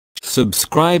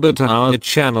subscribe to our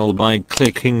channel by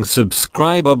clicking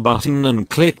subscriber button and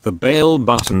click the bell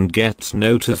button. Get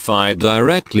notified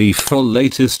directly for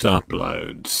latest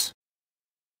uploads.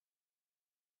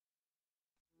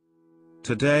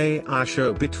 Today I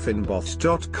show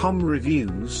Bitfinbot.com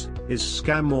reviews, is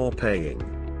scam or paying?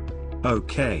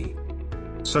 Okay.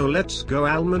 So let's go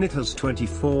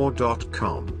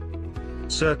almanitas24.com.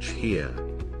 Search here.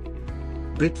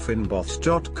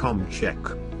 Bitfinbot.com check.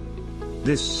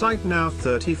 This site now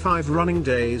 35 running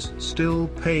days, still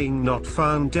paying, not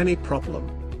found any problem.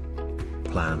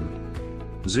 Plan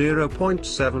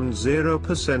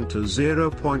 0.70% to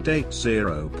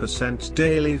 0.80%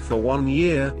 daily for 1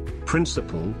 year,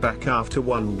 principal back after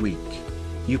 1 week.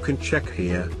 You can check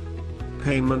here.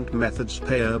 Payment methods: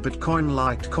 Payer, Bitcoin,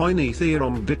 Litecoin,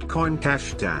 Ethereum, Bitcoin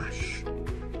Cash Dash.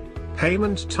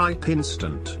 Payment type: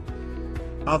 instant.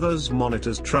 Others: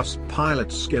 Monitors,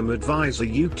 Trustpilot, Skim Advisor,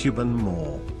 YouTube and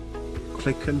more.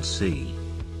 Click and see.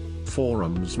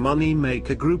 Forums: Money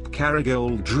Maker Group,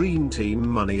 Caragold, Dream Team,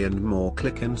 Money and more.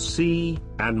 Click and see,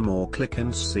 and more. Click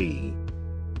and see.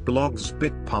 Blogs: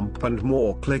 Bitpump and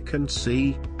more. Click and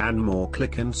see, and more.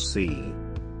 Click and see.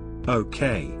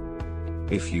 Okay.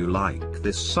 If you like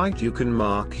this site, you can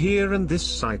mark here, and this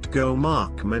site go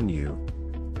mark menu.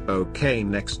 Okay,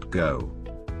 next go.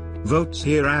 Votes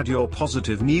here. Add your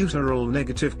positive, neutral,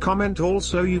 negative comment.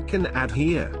 Also you can add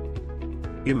here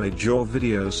image or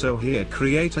video. So here,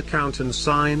 create account and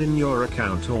sign in your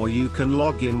account, or you can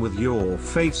log in with your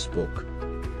Facebook.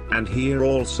 And here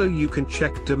also you can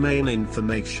check domain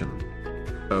information.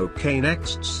 Okay,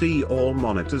 next see all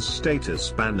monitors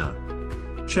status banner.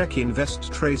 Check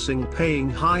invest, tracing, paying,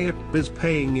 higher biz,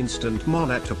 paying, instant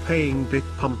monitor, paying,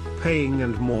 Bitpump, paying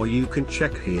and more. You can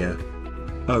check here.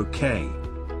 Okay.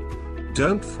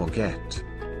 Don't forget.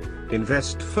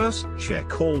 Invest first,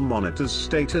 check all monitors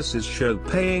statuses, show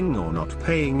paying or not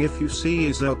paying. If you see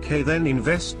is okay, then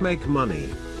invest, make money.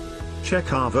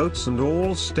 Check our votes and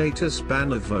all status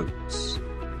banner votes.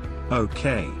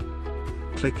 Okay.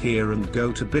 Click here and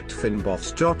go to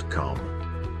bitfinbot.com.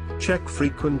 Check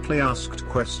frequently asked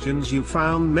questions. You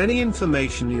found many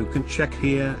information you can check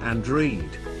here and read.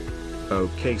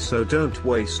 Okay, so don't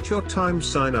waste your time,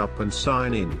 sign up and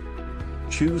sign in.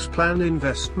 Choose plan,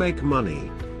 invest, make money.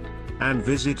 And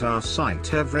visit our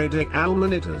site everyday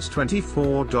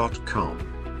almanitas24.com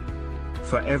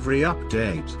for every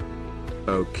update.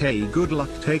 Okay, good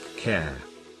luck, take care.